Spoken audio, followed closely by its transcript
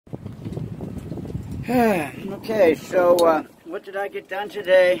Okay, so what did I get done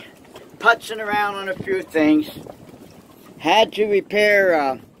today? Putzing around on a few things. Had to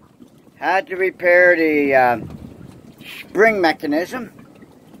repair the spring mechanism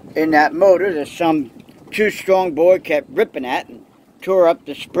in that motor that some too strong boy kept ripping at and tore up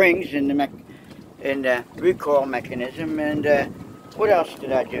the springs in the recoil mechanism. And what else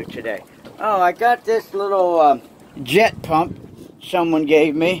did I do today? Oh, I got this little jet pump someone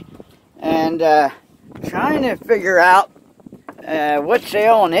gave me, and trying to figure out what's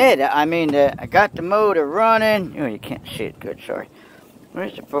on it. I mean, I got the motor running. Oh, you can't see it good, sorry.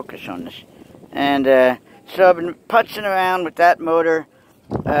 Where's the focus on this? And so I've been putzing around with that motor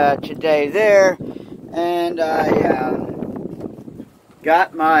today there. And I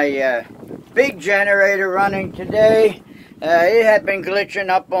got my big generator running today. It had been glitching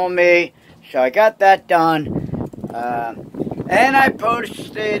up on me, so I got that done. And I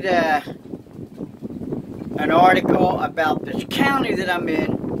posted an article about this county that I'm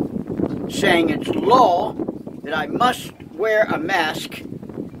in, saying it's law that I must wear a mask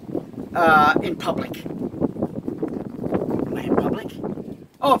in public. Am I in public?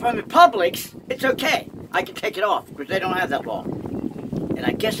 Oh, if I'm in Publix, it's okay. I can take it off because they don't have that law. And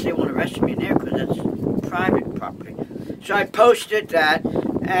I guess they won't arrest me in there because that's private property. So I posted that,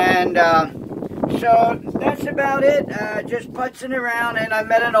 and so that's about it. Just putzing around, and I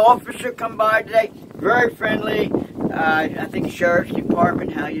met an officer come by today, very friendly. I think Sheriff's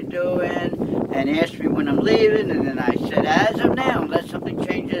Department, how you doing? And he asked me when I'm leaving, and then I said, as of now, unless something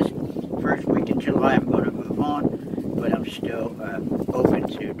changes, first week in July, I'm going to move on, but I'm still open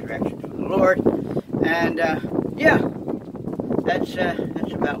to direction from the Lord. And yeah, that's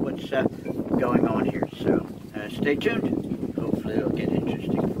about what's going on here. So stay tuned. Hopefully it'll get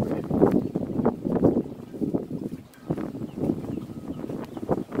interesting.